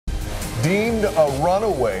Deemed a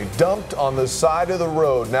runaway, dumped on the side of the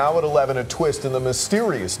road. Now at 11, a twist in the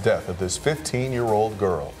mysterious death of this 15-year-old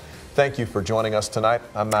girl. Thank you for joining us tonight.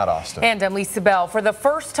 I'm Matt Austin. And I'm Lisa Bell. For the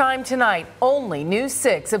first time tonight, only News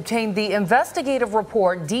 6 obtained the investigative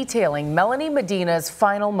report detailing Melanie Medina's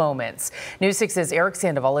final moments. News 6's Eric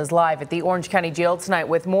Sandoval is live at the Orange County Jail tonight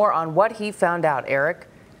with more on what he found out. Eric?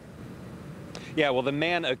 Yeah, well, the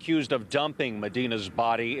man accused of dumping Medina's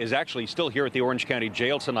body is actually still here at the Orange County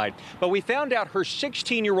Jail tonight. But we found out her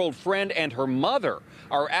 16-year-old friend and her mother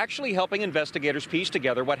are actually helping investigators piece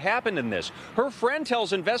together what happened in this. Her friend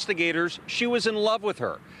tells investigators she was in love with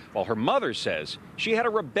her, while her mother says she had a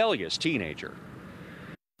rebellious teenager.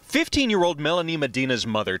 15-year-old Melanie Medina's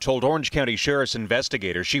mother told Orange County Sheriff's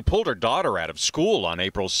investigators she pulled her daughter out of school on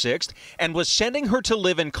April 6th and was sending her to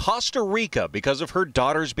live in Costa Rica because of her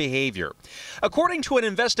daughter's behavior. According to an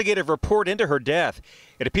investigative report into her death,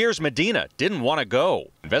 it appears Medina didn't want to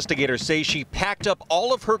go. Investigators say she packed up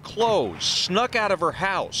all of her clothes, snuck out of her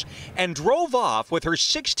house, and drove off with her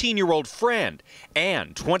 16-year-old friend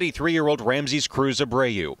and 23-year-old Ramses Cruz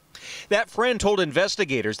Abreu. That friend told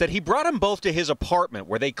investigators that he brought them both to his apartment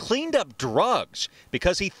where they cleaned up drugs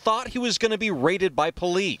because he thought he was going to be raided by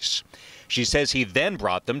police. She says he then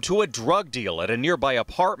brought them to a drug deal at a nearby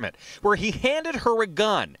apartment where he handed her a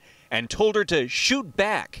gun and told her to shoot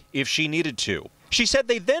back if she needed to. She said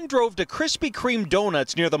they then drove to Krispy Kreme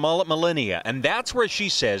Donuts near the mall at Millennia, and that's where she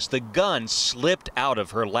says the gun slipped out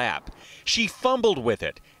of her lap. She fumbled with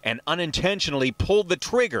it and unintentionally pulled the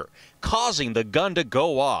trigger, causing the gun to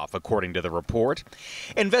go off, according to the report.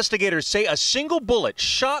 Investigators say a single bullet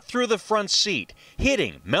shot through the front seat,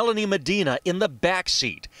 hitting Melanie Medina in the back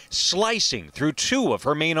seat, slicing through two of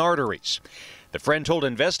her main arteries. The friend told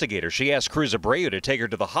investigators she asked Cruz Abreu to take her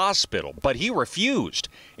to the hospital, but he refused.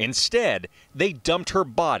 Instead, they dumped her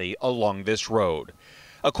body along this road.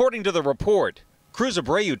 According to the report, Cruz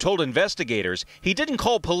Abreu told investigators he didn't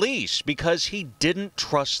call police because he didn't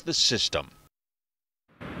trust the system.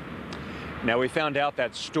 Now, we found out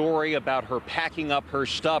that story about her packing up her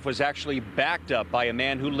stuff was actually backed up by a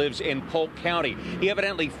man who lives in Polk County. He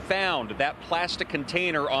evidently found that plastic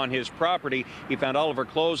container on his property. He found all of her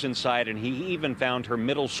clothes inside, and he even found her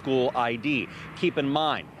middle school ID. Keep in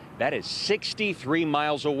mind, that is 63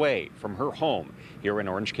 miles away from her home here in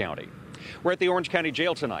Orange County. We're at the Orange County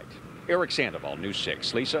Jail tonight. Eric Sandoval, News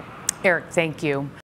 6. Lisa? Eric, thank you.